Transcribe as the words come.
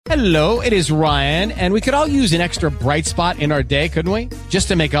Hello, it is Ryan, and we could all use an extra bright spot in our day, couldn't we? Just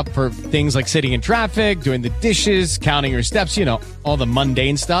to make up for things like sitting in traffic, doing the dishes, counting your steps, you know, all the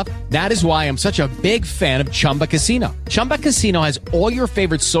mundane stuff. That is why I'm such a big fan of Chumba Casino. Chumba Casino has all your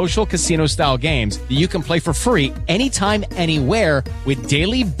favorite social casino-style games that you can play for free anytime, anywhere with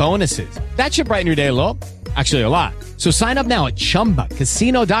daily bonuses. That should brighten your day a little. Actually, a lot. So sign up now at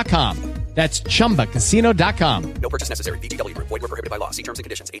ChumbaCasino.com. That's ChumbaCasino.com. No purchase necessary. VGW Group. Void where prohibited by law. See terms and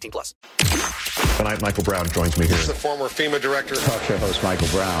conditions. 18+. Tonight, Michael Brown joins me here. This is the former FEMA director. Talk show host Michael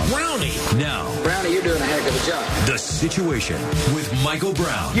Brown. Brownie. Now, Brownie, you're doing a heck of a job. The Situation with Michael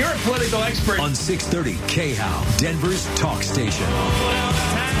Brown. You're a political expert. On 630 KHOW, Denver's talk station.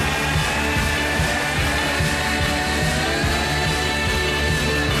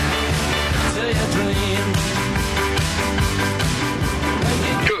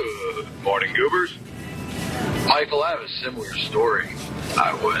 Good morning, Goobers. Michael, I have a similar story.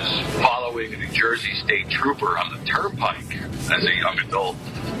 I was following a New Jersey state trooper on the turnpike as a young adult.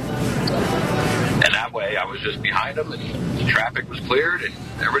 And that way I was just behind him and the traffic was cleared and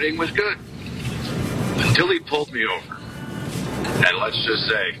everything was good. Until he pulled me over. And let's just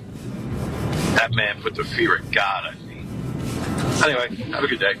say, that man put the fear of God on me. Anyway, have a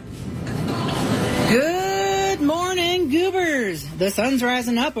good day. Good morning, Goobers. The sun's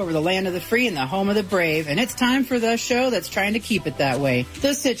rising up over the land of the free and the home of the brave, and it's time for the show that's trying to keep it that way,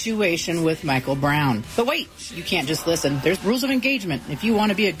 The Situation with Michael Brown. But wait, you can't just listen. There's rules of engagement. If you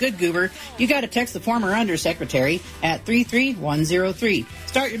want to be a good goober, you got to text the former undersecretary at 33103.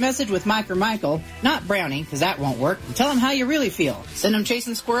 Start your message with Mike or Michael, not Brownie, because that won't work, and tell him how you really feel. Send him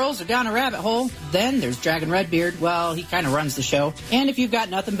chasing squirrels or down a rabbit hole. Then there's Dragon Redbeard. Well, he kind of runs the show. And if you've got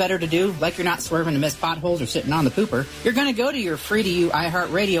nothing better to do, like you're not swerving to miss potholes or sitting on the pooper, you're going to go to your free-to-you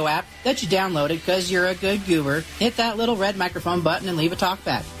iHeartRadio app that you downloaded because you're a good goober, hit that little red microphone button and leave a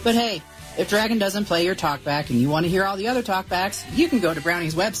talkback. But hey, if Dragon doesn't play your talkback and you want to hear all the other talkbacks, you can go to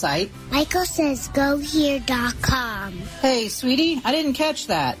Brownie's website. Michael says GoHere.com. Hey, sweetie, I didn't catch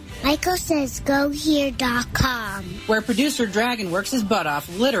that. Michael says GoHere.com. Where producer Dragon works his butt off,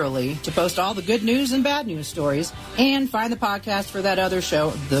 literally, to post all the good news and bad news stories, and find the podcast for that other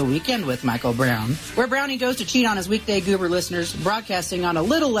show, The Weekend with Michael Brown, where Brownie goes to cheat on his weekday goober listeners, broadcasting on a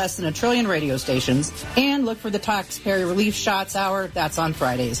little less than 1 trillion radio stations, and look for the Taxpayer Relief Shots Hour. That's on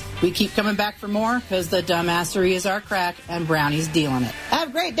Fridays. We keep coming back for more, because the dumbassery is our crack, and Brownie's dealing it. Have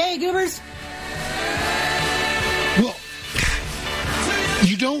a great day, goobers! Well,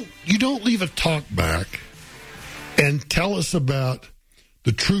 you don't leave a talk back and tell us about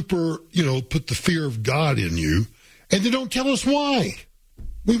the trooper, put the fear of God in you, and they don't tell us why.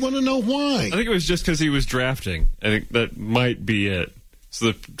 We want to know why. I think it was just because he was drafting. I think that might be it.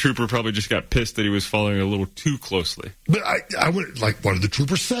 So the trooper probably just got pissed that he was following a little too closely. But I would what did the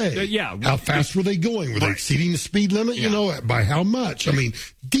trooper say? Yeah. How fast were they going? Were they exceeding the speed limit? Yeah. By how much? I mean,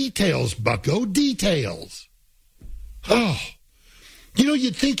 details, bucko, details. Oh,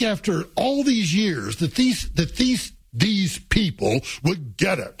 you'd think after all these years that these people would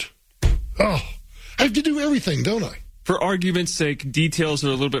get it. Oh, I have to do everything, don't I? For argument's sake, details are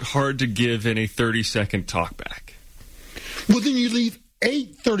a little bit hard to give in a 30-second talkback. Well, then you leave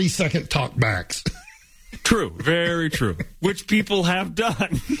 8 30-second talkbacks. True, very true. Which people have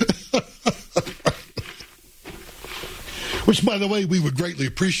done. Which, by the way, we would greatly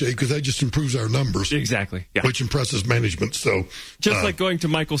appreciate because that just improves our numbers. Exactly. Yeah. Which impresses management. So, just like going to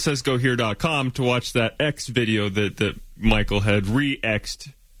michaelsaysgohere.com to watch that X video that Michael had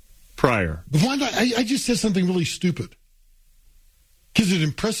re-X'd prior. But why not? I just said something really stupid. Because it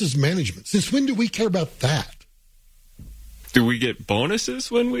impresses management. Since when do we care about that? Do we get bonuses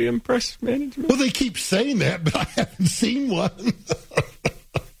when we impress management? Well, they keep saying that, but I haven't seen one.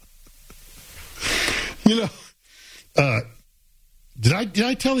 Did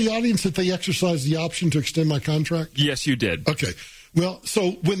I tell the audience that they exercised the option to extend my contract? Yes, you did. Okay. Well,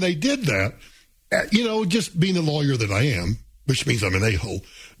 so when they did that, just being the lawyer that I am, which means I'm an a-hole,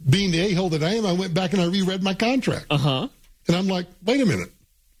 being the a-hole that I am, I went back and I reread my contract. Uh-huh. And I'm like, wait a minute.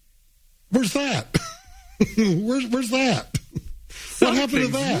 Where's that? Where's that? What happened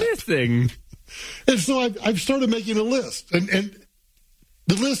to that? Missing. And so I've started making a list. And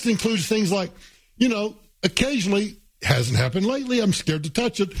the list includes things like, occasionally, hasn't happened lately, I'm scared to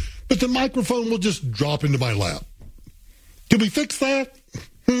touch it, but the microphone will just drop into my lap. Can we fix that?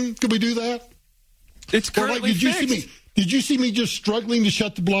 Can we do that? It's currently fixed. Did you see me just struggling to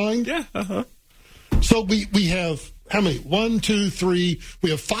shut the blind? Yeah, uh-huh. So we have, how many? 1, 2, 3.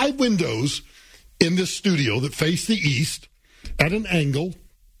 We have 5 windows in this studio that face the east at an angle.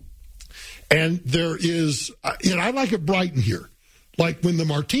 And there is, I like it bright in here. like when the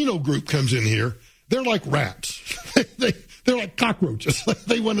Martino group comes in here, they're like rats. They're like cockroaches.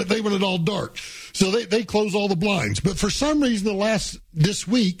 They want it all dark. So they close all the blinds. But for some reason, this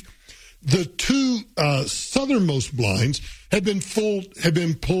week, the two southernmost blinds have been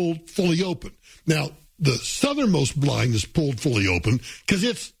pulled fully open. Now, the southernmost blind is pulled fully open because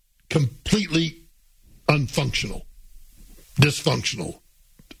it's completely unfunctional, dysfunctional,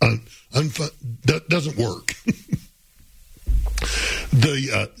 that doesn't work.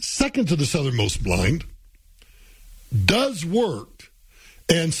 The second to the southernmost blind does work,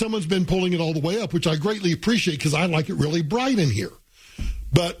 and someone's been pulling it all the way up, which I greatly appreciate because I like it really bright in here.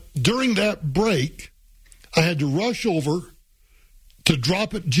 But during that break, I had to rush over to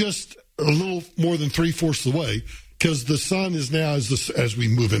drop it just a little more than 3/4 of the way because the sun is now, as we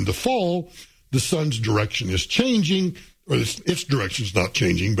move into fall, the sun's direction is changing, or its direction's not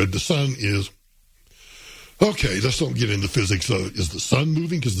changing, but the sun is... Okay, let's don't get into physics. Is the sun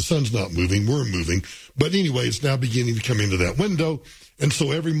moving? Because the sun's not moving. We're moving. But anyway, it's now beginning to come into that window. And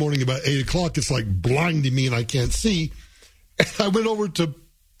so every morning about 8 o'clock, it's like blinding me and I can't see. And I went over to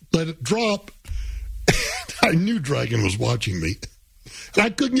let it drop. And I knew Dragon was watching me. And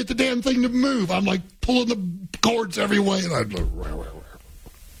I couldn't get the damn thing to move. I'm like pulling the cords every way. And I'm like,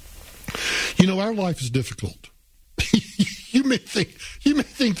 our life is difficult. You may think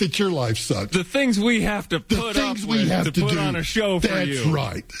that your life sucks. The things we have to put up with to put on a show for you. That's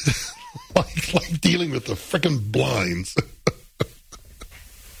right. like dealing with the frickin' blinds.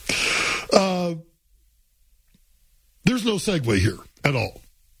 There's no segue here at all.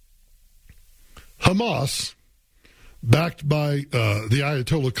 Hamas, backed by the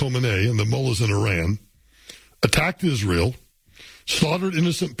Ayatollah Khomeini and the mullahs in Iran, attacked Israel, slaughtered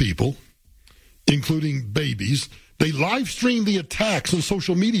innocent people, including babies. They live-streamed the attacks on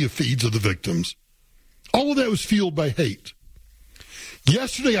social media feeds of the victims. All of that was fueled by hate.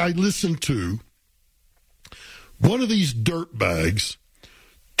 Yesterday, I listened to one of these dirtbags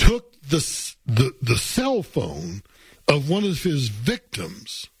took the cell phone of one of his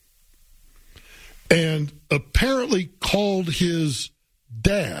victims and apparently called his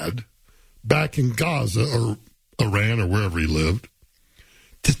dad back in Gaza or Iran or wherever he lived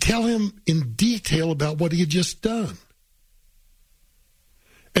to tell him in detail about what he had just done.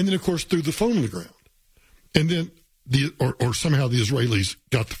 And then, of course, threw the phone on the ground. And then, or somehow the Israelis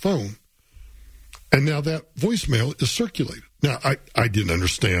got the phone. And now that voicemail is circulated. Now, I didn't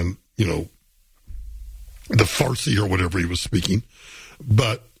understand, the Farsi or whatever he was speaking.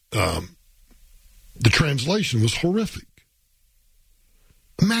 But the translation was horrific.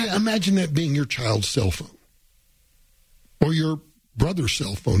 Imagine that being your child's cell phone. Or your brother's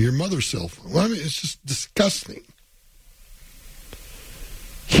cell phone, your mother's cell phone. I mean, it's just disgusting.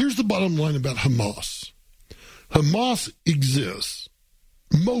 Here's the bottom line about Hamas. Hamas exists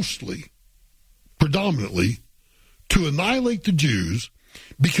mostly, predominantly, to annihilate the Jews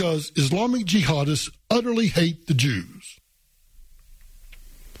because Islamic jihadists utterly hate the Jews.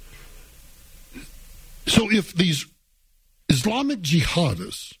 So if these Islamic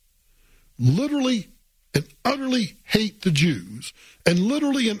jihadists literally and utterly hate the Jews, and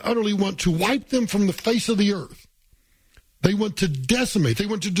literally and utterly want to wipe them from the face of the earth. They want to decimate. They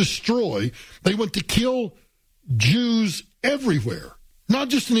want to destroy. They want to kill Jews everywhere, not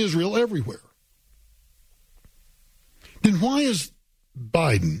just in Israel, everywhere. Then why is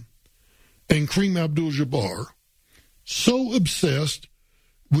Biden and Kareem Abdul-Jabbar so obsessed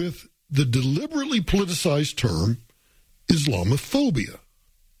with the deliberately politicized term Islamophobia?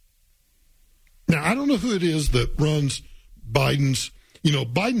 Now, I don't know who it is that runs Biden's,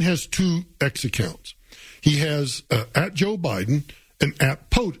 Biden has two X accounts. He has at Joe Biden and at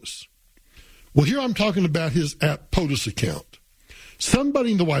POTUS. Well, here I'm talking about his at POTUS account.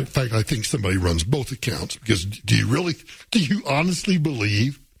 Somebody in the White Fact, I think somebody runs both accounts, because do you honestly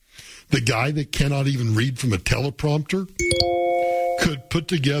believe the guy that cannot even read from a teleprompter could put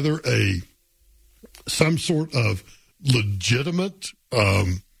together some sort of legitimate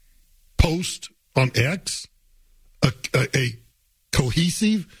post on X, a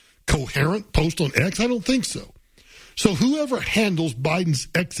cohesive, coherent post on X? I don't think so. So whoever handles Biden's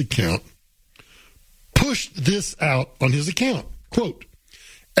X account pushed this out on his account. Quote,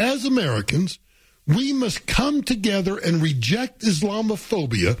 as Americans, we must come together and reject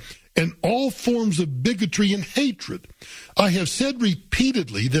Islamophobia and all forms of bigotry and hatred. I have said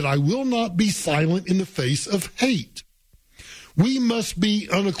repeatedly that I will not be silent in the face of hate. We must be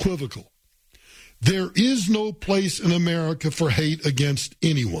unequivocal. There is no place in America for hate against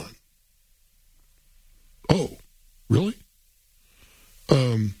anyone. Oh, really?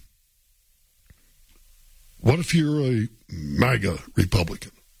 What if you're a MAGA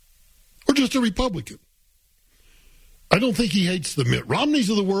Republican? Or just a Republican? I don't think he hates the Mitt Romneys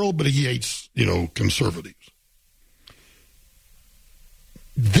of the world, but he hates, conservatives.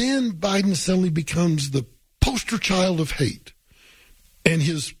 Then Biden suddenly becomes the poster child of hate. And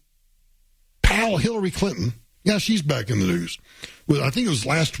his pal Hillary Clinton, she's back in the news. Well, I think it was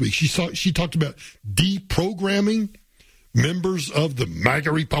last week. She talked about deprogramming members of the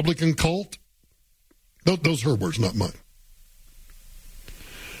MAGA Republican cult. Those are her words, not mine.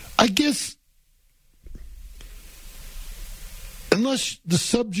 I guess unless the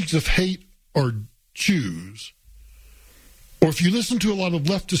subjects of hate are Jews, or if you listen to a lot of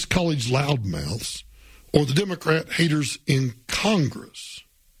leftist college loudmouths, or the Democrat haters in Congress,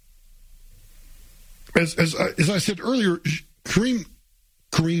 as I said earlier, Kareem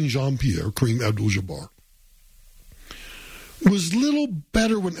Jean-Pierre, Kareem Abdul-Jabbar, was little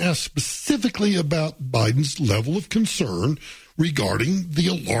better when asked specifically about Biden's level of concern regarding the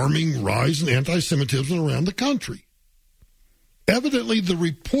alarming rise in anti-Semitism around the country. Evidently, the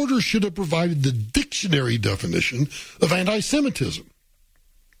reporter should have provided the dictionary definition of anti-Semitism.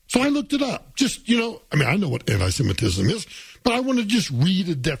 So I looked it up. Just, I know what anti-Semitism is, but I want to just read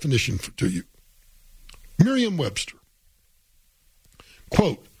a definition to you. Merriam-Webster,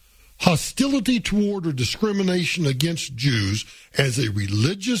 quote, hostility toward or discrimination against Jews as a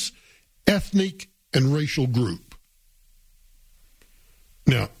religious, ethnic, and racial group.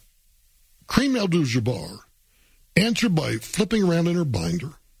 Now, Kareem Abdul-Jabbar answered by flipping around in her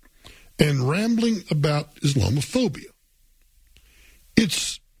binder and rambling about Islamophobia.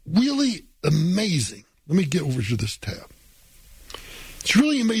 It's really amazing. Let me get over to this tab. It's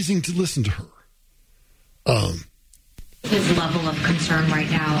really amazing to listen to her. His level of concern right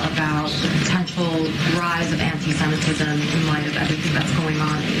now about the potential rise of anti-Semitism in light of everything that's going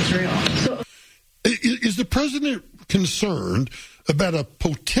on in Israel. So, is the president concerned about a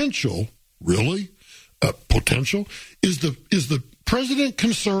potential? Really, potential? Is the president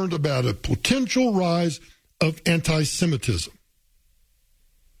concerned about a potential rise of anti-Semitism?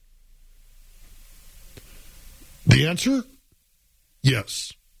 The answer,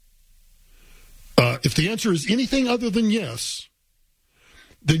 yes. If the answer is anything other than yes,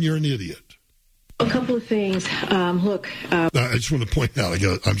 then you're an idiot. A couple of things. Look. I just want to point out,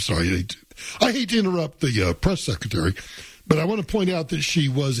 I'm sorry, I hate to interrupt the press secretary, but I want to point out that she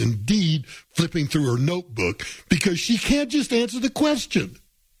was indeed flipping through her notebook because she can't just answer the question.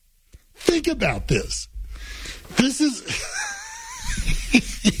 Think about this. This is...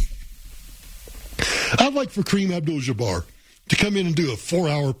 I'd like for Kareem Abdul-Jabbar to come in and do a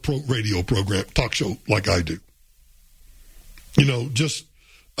 4-hour radio program, talk show like I do.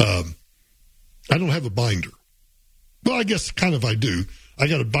 I don't have a binder. Well, I guess kind of I do. I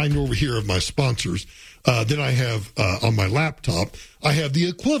got a binder over here of my sponsors. Then I have, on my laptop, I have the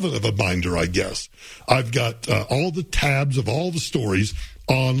equivalent of a binder, I guess. I've got all the tabs of all the stories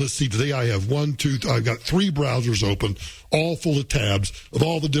on, let's see, today I have I've got 3 browsers open, all full of tabs of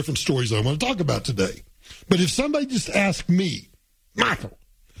all the different stories I want to talk about today. But if somebody just asked me, Michael,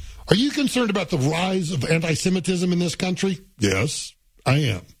 are you concerned about the rise of anti-Semitism in this country? Yes, I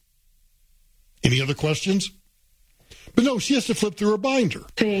am. Any other questions? But no, she has to flip through her binder.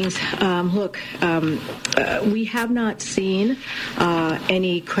 Things. We have not seen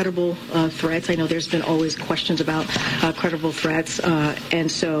any credible threats. I know there's been always questions about credible threats,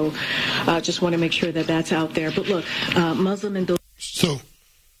 and so just want to make sure that that's out there. But look, Muslim and... So,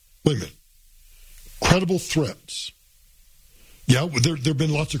 wait a minute. Credible threats. Yeah, there have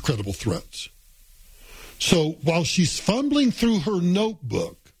been lots of credible threats. So while she's fumbling through her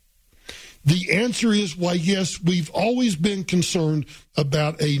notebook, the answer is, why, yes, we've always been concerned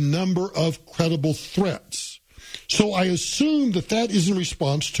about a number of credible threats. So I assume that is in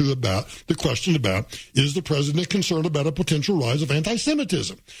response to about the question about, is the president concerned about a potential rise of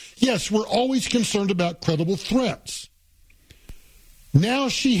anti-Semitism? Yes, we're always concerned about credible threats. Now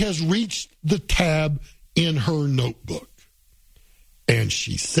she has reached the tab in her notebook. And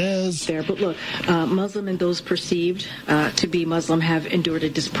she says... But look, Muslim and those perceived to be Muslim have endured a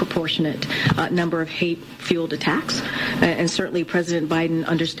disproportionate number of hate-fueled attacks. And certainly President Biden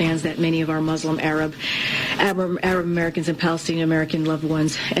understands that many of our Muslim, Arab Americans and Palestinian American loved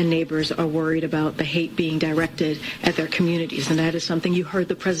ones and neighbors are worried about the hate being directed at their communities. And that is something you heard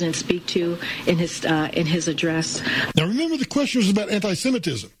the president speak to in his address. Now, remember, the question was about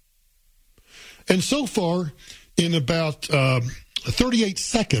anti-Semitism. And so far, in about... 38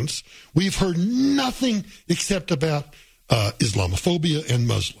 seconds, we've heard nothing except about Islamophobia and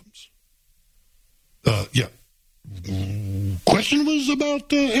Muslims. Question was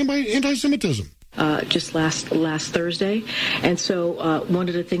about anti-Semitism. just last Thursday. And so one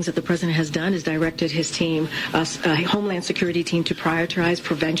of the things that the president has done is directed his team, Homeland Security team, to prioritize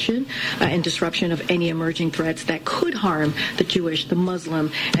prevention and disruption of any emerging threats that could harm the Jewish, the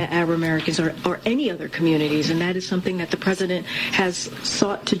Muslim, Arab Americans, or any other communities. And that is something that the president has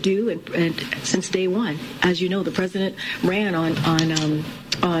sought to do and since day one. As you know, the president ran on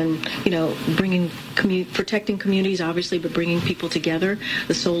protecting communities, obviously, but bringing people together,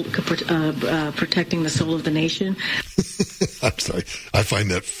 protecting the soul of the nation. I'm sorry. I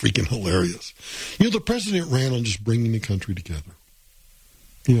find that freaking hilarious. The president ran on just bringing the country together.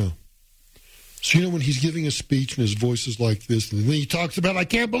 Yeah. So, when he's giving a speech and his voice is like this, and then he talks about, I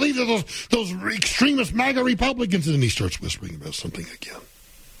can't believe that those extremist MAGA Republicans, and then he starts whispering about something again.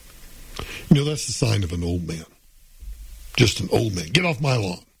 That's the sign of an old man. Just an old man. Get off my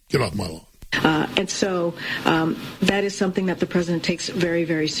lawn. Get off my lawn. And so that is something that the president takes very,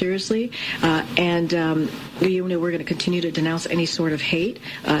 very seriously. We're going to continue to denounce any sort of hate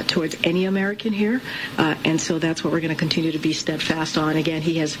towards any American here. And so that's what we're going to continue to be steadfast on. Again,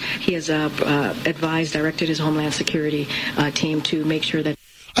 he has directed his Homeland Security team to make sure that.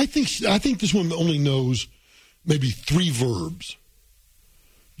 I think this one only knows maybe 3 verbs: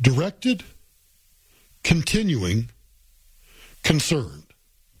 directed, continuing, concerned.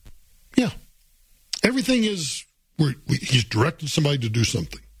 Yeah. Everything is, he's directed somebody to do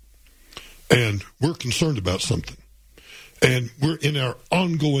something. And we're concerned about something. And we're in our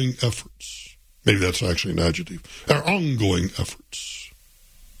ongoing efforts. Maybe that's actually an adjective. Our ongoing efforts.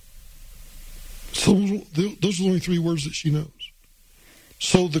 So those are the only 3 words that she knows.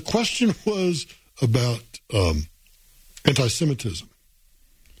 So the question was about anti-Semitism.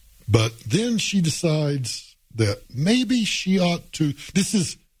 But then she decides that maybe she ought to, this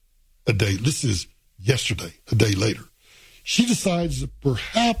is yesterday, a day later. She decides that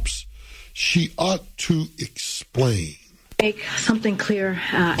perhaps she ought to explain. Make something clear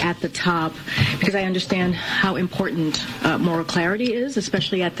at the top, because I understand how important moral clarity is,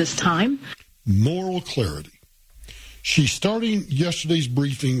 especially at this time. Moral clarity. She's starting yesterday's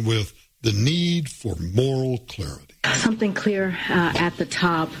briefing with the need for moral clarity. Something clear at the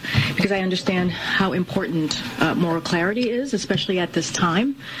top, because I understand how important moral clarity is, especially at this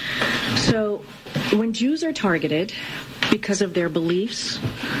time. So when Jews are targeted because of their beliefs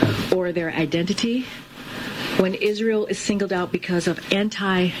or their identity, when Israel is singled out because of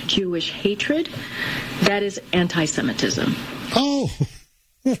anti-Jewish hatred, that is anti-Semitism. Oh,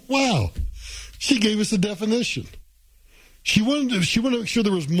 wow. She gave us a definition. She wanted to make sure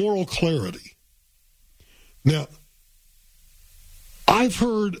there was moral clarity. Now, I've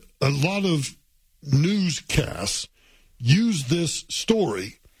heard a lot of newscasts use this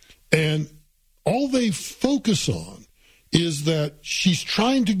story, and all they focus on is that she's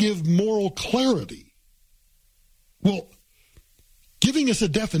trying to give moral clarity. Well, giving us a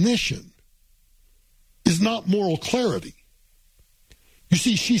definition is not moral clarity. You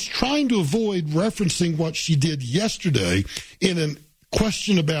see, she's trying to avoid referencing what she did yesterday in a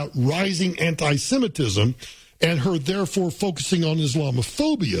question about rising anti-Semitism and her therefore focusing on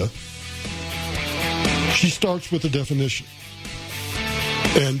Islamophobia. She starts with a definition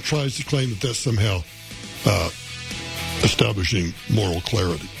and tries to claim that that's somehow establishing moral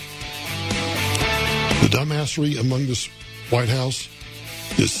clarity. The dumbassery among this White House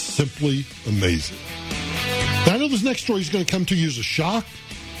is simply amazing. Now, I know this next story is going to come to you as a shock,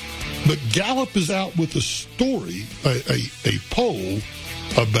 but Gallup is out with a story, a poll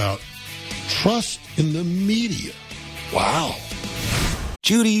about trust in the media. Wow.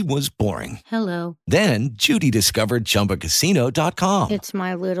 Judy was boring. Hello. Then Judy discovered ChumbaCasino.com. It's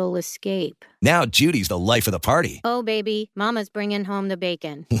my little escape. Now Judy's the life of the party. Oh, baby, mama's bringing home the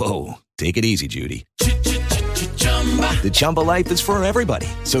bacon. Whoa, take it easy, Judy. The Chumba life is for everybody.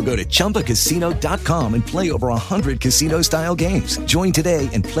 So go to ChumbaCasino.com and play over 100 casino-style games. Join today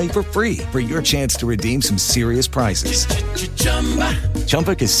and play for free for your chance to redeem some serious prizes.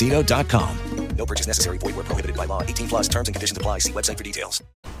 ChumbaCasino.com. No purchase necessary. Void where prohibited by law. 18 plus terms and conditions apply. See website for details.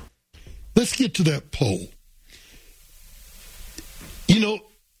 Let's get to that poll.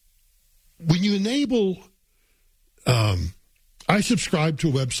 When you enable, I subscribe to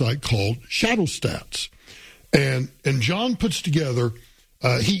a website called Shadow Stats. And John puts together,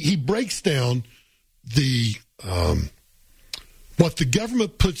 he breaks down the what the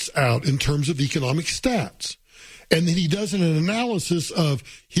government puts out in terms of economic stats. And then he does an analysis of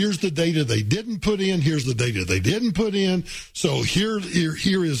here's the data they didn't put in, here's the data they didn't put in. So here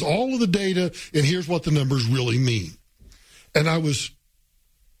is all of the data, and here's what the numbers really mean. And I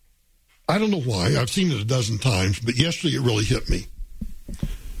don't know why, I've seen it a dozen times, but yesterday it really hit me.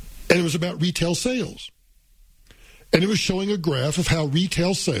 And it was about retail sales. And it was showing a graph of how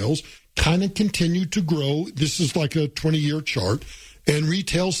retail sales kind of continued to grow. This is like a 20-year chart. And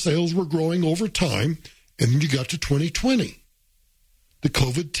retail sales were growing over time. And then you got to 2020, the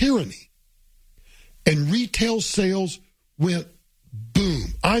COVID tyranny. And retail sales went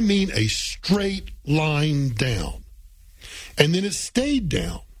boom. I mean a straight line down. And then it stayed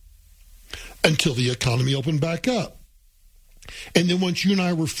down until the economy opened back up. And then once you and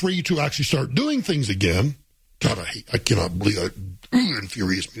I were free to actually start doing things again, God, I cannot believe it. It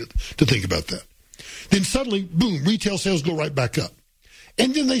infuriates me to think about that. Then suddenly, boom, retail sales go right back up.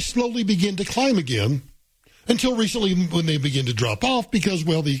 And then they slowly begin to climb again until recently when they begin to drop off because,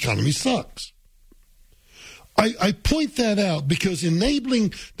 well, the economy sucks. I point that out because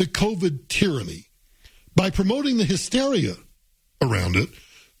enabling the COVID tyranny by promoting the hysteria around it,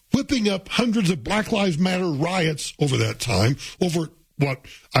 whipping up hundreds of Black Lives Matter riots over that time, over what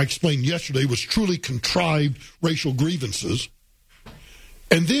I explained yesterday was truly contrived racial grievances.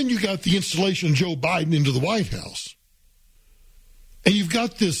 And then you got the installation of Joe Biden into the White House. And you've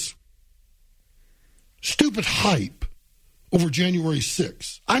got this stupid hype over January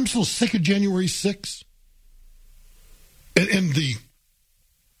 6th. I'm so sick of January 6th.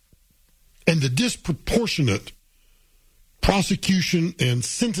 And the disproportionate prosecution and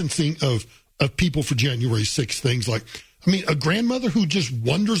sentencing of people for January 6th things like, I mean, a grandmother who just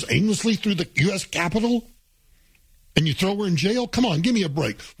wanders aimlessly through the U.S. Capitol and you throw her in jail? Come on, give me a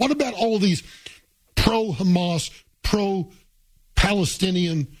break. What about all of these pro-Hamas,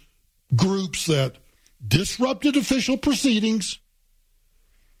 pro-Palestinian groups that disrupted official proceedings,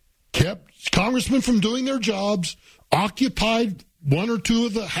 kept congressmen from doing their jobs, occupied one or two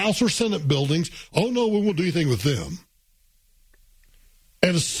of the House or Senate buildings? Oh, no, we won't do anything with them.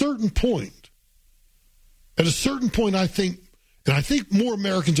 At a certain point, I think, and I think more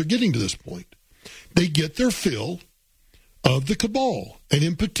Americans are getting to this point, they get their fill of the cabal, and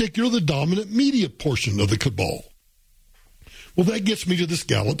in particular, the dominant media portion of the cabal. Well, that gets me to this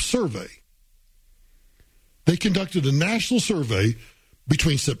Gallup survey. They conducted a national survey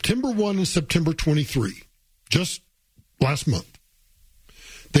between September 1 and September 23, just last month.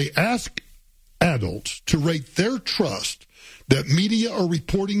 They asked adults to rate their trust that media are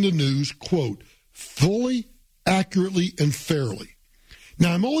reporting the news, quote, fully, accurately, and fairly.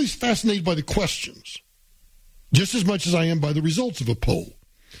 Now, I'm always fascinated by the questions, just as much as I am by the results of a poll.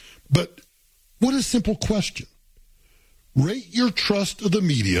 But what a simple question. Rate your trust of the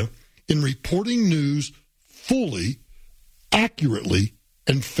media in reporting news fully, accurately,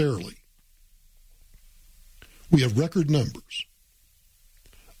 and fairly. We have record numbers.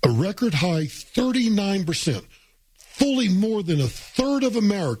 A record high 39%, fully more than a third of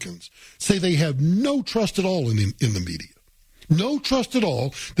Americans say they have no trust at all in the media. No trust at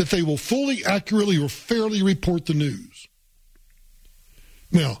all that they will fully, accurately, or fairly report the news.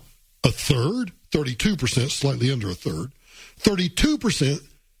 Now, a third, 32%, slightly under a third, 32%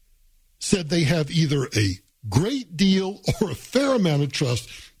 said they have either a great deal or a fair amount of trust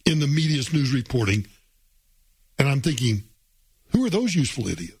in the media's news reporting. And I'm thinking, who are those useful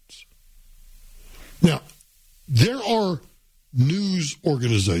idiots? Now, there are news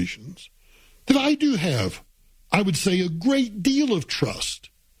organizations that I do have, I would say, a great deal of trust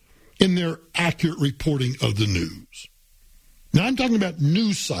in their accurate reporting of the news. Now, I'm talking about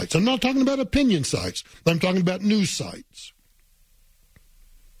news sites. I'm not talking about opinion sites. I'm talking about news sites.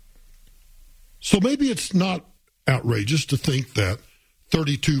 So maybe it's not outrageous to think that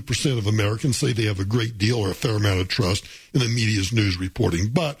 32% of Americans say they have a great deal or a fair amount of trust in the media's news reporting.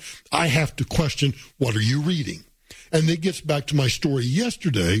 But I have to question, what are you reading? And it gets back to my story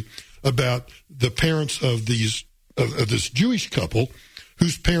yesterday about the parents of this Jewish couple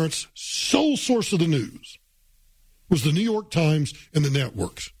whose parents' sole source of the news was the New York Times and the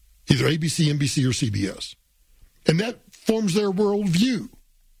networks, either ABC, NBC, or CBS. And that forms their worldview.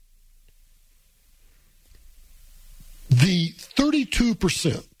 The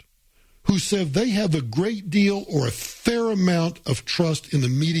 32% who said they have a great deal or a fair amount of trust in the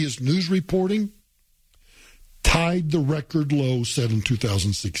media's news reporting tied the record low set in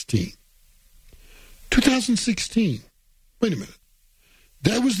 2016. 2016. Wait a minute.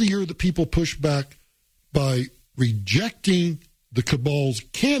 That was the year that people pushed back by rejecting the cabal's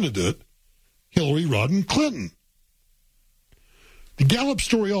candidate, Hillary Rodham Clinton. The Gallup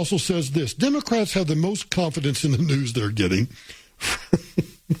story also says this: Democrats have the most confidence in the news they're getting.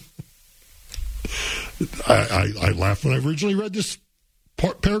 I laughed when I originally read this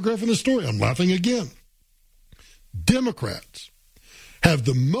paragraph in the story. I'm laughing again. Democrats have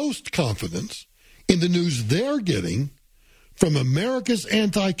the most confidence in the news they're getting from America's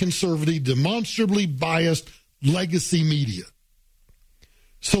anti-conservative, demonstrably biased legacy media.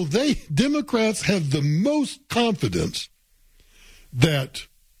 So Democrats have the most confidence that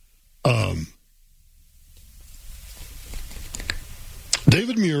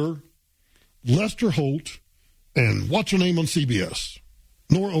David Muir, Lester Holt, and what's her name on CBS,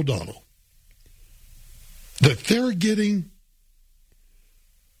 Norah O'Donnell, that they're getting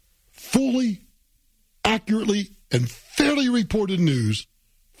fully, accurately, and fairly reported news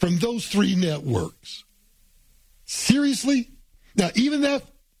from those three networks. Seriously? Now, even that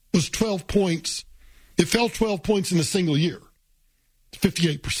was 12 points. It fell 12 points in a single year,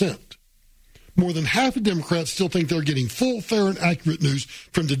 58%. More than half of Democrats still think they're getting full, fair, and accurate news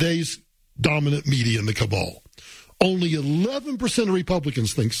from today's dominant media and the cabal. Only 11% of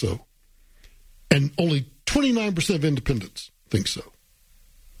Republicans think so, and only 29% of independents think so.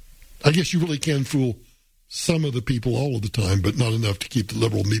 I guess you really can fool some of the people all of the time, but not enough to keep the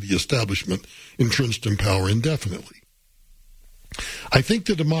liberal media establishment entrenched in power indefinitely. I think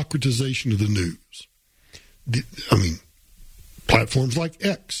the democratization of the news, platforms like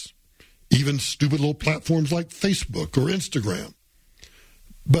X, even stupid little platforms like Facebook or Instagram.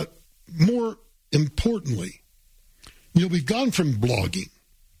 But more importantly, we've gone from blogging,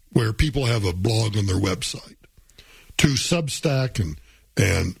 where people have a blog on their website, to Substack and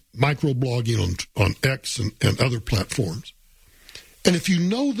microblogging on X and other platforms. And if you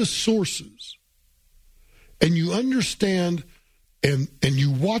know the sources and you understand and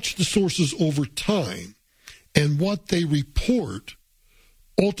you watch the sources over time, and what they report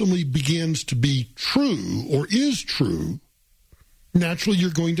ultimately begins to be true or is true, naturally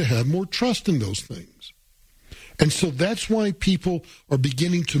you're going to have more trust in those things. And so that's why people are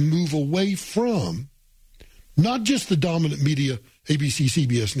beginning to move away from not just the dominant media, ABC,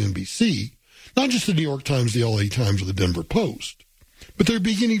 CBS, and NBC, not just the New York Times, the LA Times, or the Denver Post, but they're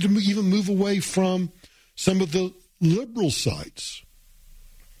beginning to even move away from some of the liberal sites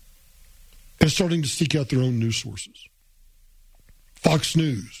and starting to seek out their own news sources. Fox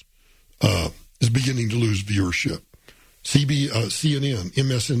News is beginning to lose viewership. CNN,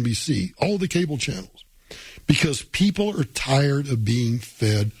 MSNBC, all the cable channels, because people are tired of being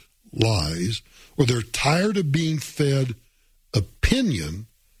fed lies, or they're tired of being fed opinion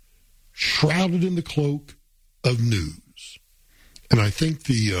shrouded in the cloak of news. And I think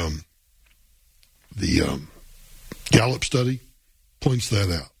the Gallup study points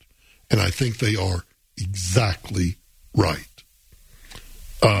that out. And I think they are exactly right.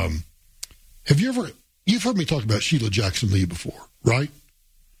 You've heard me talk about Sheila Jackson Lee before, right?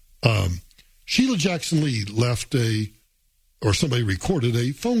 Sheila Jackson Lee somebody recorded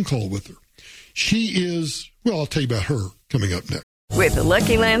a phone call with her. She is, I'll tell you about her coming up next. With the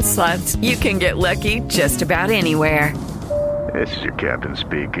Lucky Land Slots, you can get lucky just about anywhere. This is your captain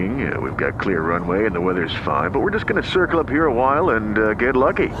speaking. We've got clear runway and the weather's fine, but we're just going to circle up here a while and get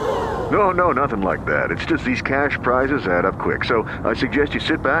lucky. No, nothing like that. It's just these cash prizes add up quick. So I suggest you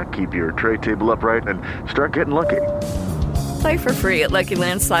sit back, keep your tray table upright, and start getting lucky. Play for free at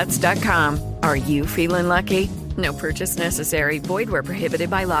LuckyLandSlots.com. Are you feeling lucky? No purchase necessary. Void where prohibited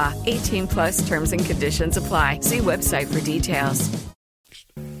by law. 18+ terms and conditions apply. See website for details.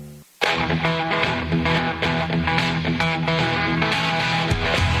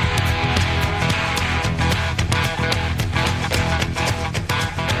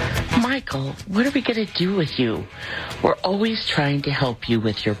 Michael, what are we going to do with you? We're always trying to help you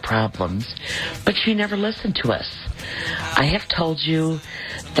with your problems, but you never listen to us. I have told you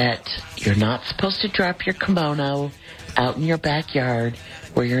that you're not supposed to drop your kimono out in your backyard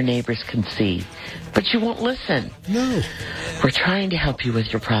where your neighbors can see, but you won't listen. No. We're trying to help you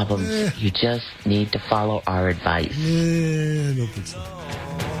with your problems. You just need to follow our advice. I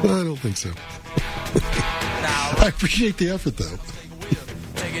don't think so. I appreciate the effort, though.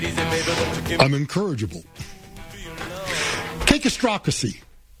 I'm incorrigible. Cakistocracy.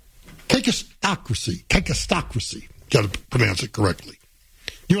 Got to pronounce it correctly.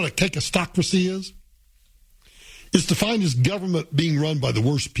 You know what a cakistocracy is? It's defined as government being run by the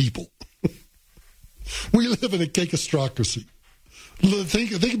worst people. We live in a cakistocracy.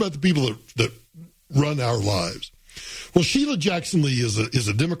 Think about the people that run our lives. Well, Sheila Jackson Lee is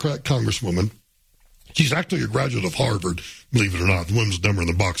a Democrat congresswoman. She's actually a graduate of Harvard, believe it or not. The woman's number in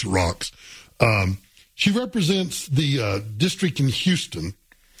the box of rocks. She represents the district in Houston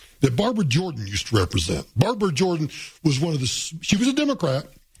that Barbara Jordan used to represent. Barbara Jordan was she was a Democrat.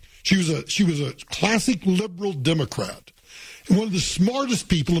 She was a classic liberal Democrat. And one of the smartest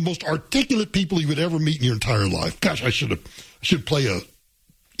people, the most articulate people you would ever meet in your entire life. Gosh, I should play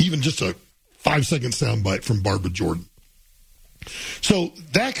even just a 5-second soundbite from Barbara Jordan. So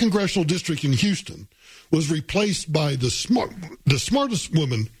that congressional district in Houston was replaced by the smartest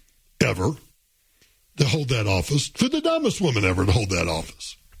woman ever to hold that office, to the dumbest woman ever to hold that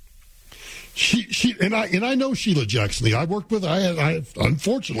office. I know Sheila Jackson Lee. I worked with her. I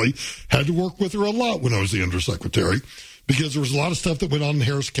unfortunately had to work with her a lot when I was the undersecretary because there was a lot of stuff that went on in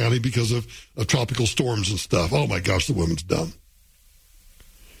Harris County because of tropical storms and stuff. Oh my gosh, the woman's dumb.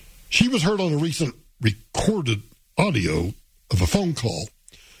 She was heard on a recent recorded audio of a phone call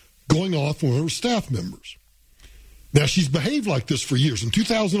going off one of her staff members. Now, she's behaved like this for years. In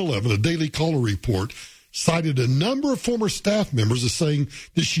 2011, a Daily Caller report cited a number of former staff members as saying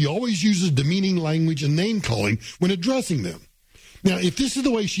that she always uses demeaning language and name-calling when addressing them. Now, if this is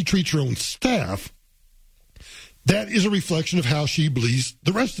the way she treats her own staff, that is a reflection of how she believes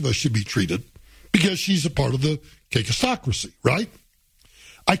the rest of us should be treated because she's a part of the cakistocracy, right?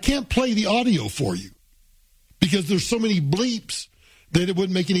 I can't play the audio for you because there's so many bleeps that it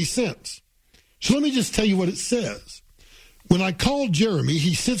wouldn't make any sense. So let me just tell you what it says. When I called Jeremy,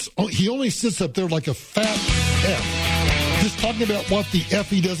 he only sits up there like a fat F, just talking about what the F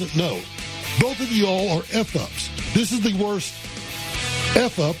he doesn't know. Both of you all are F-ups. This is the worst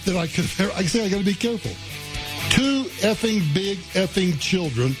F-up that I say I got to be careful. 2 effing big effing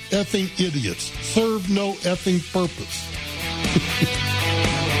children, effing idiots, serve no effing purpose.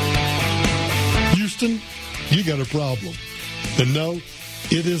 Houston, you got a problem. And no,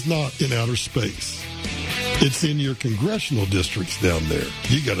 it is not in outer space. It's in your congressional districts down there.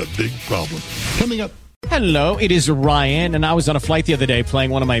 You got a big problem. Coming up. Hello, it is Ryan, and I was on a flight the other day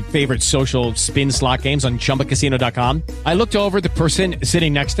playing one of my favorite social spin slot games on ChumbaCasino.com. I looked over at the person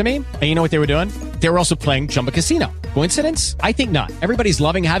sitting next to me, and you know what they were doing? They were also playing Chumba Casino. Coincidence? I think not. Everybody's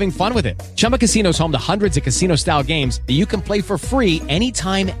loving having fun with it. Chumba Casino is home to hundreds of casino-style games that you can play for free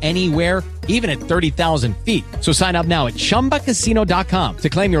anytime, anywhere, even at 30,000 feet. So sign up now at ChumbaCasino.com to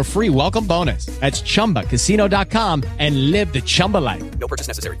claim your free welcome bonus. That's ChumbaCasino.com and live the Chumba life. No purchase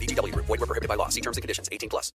necessary. VGW Group. Void where prohibited by law. See terms and conditions. 18+.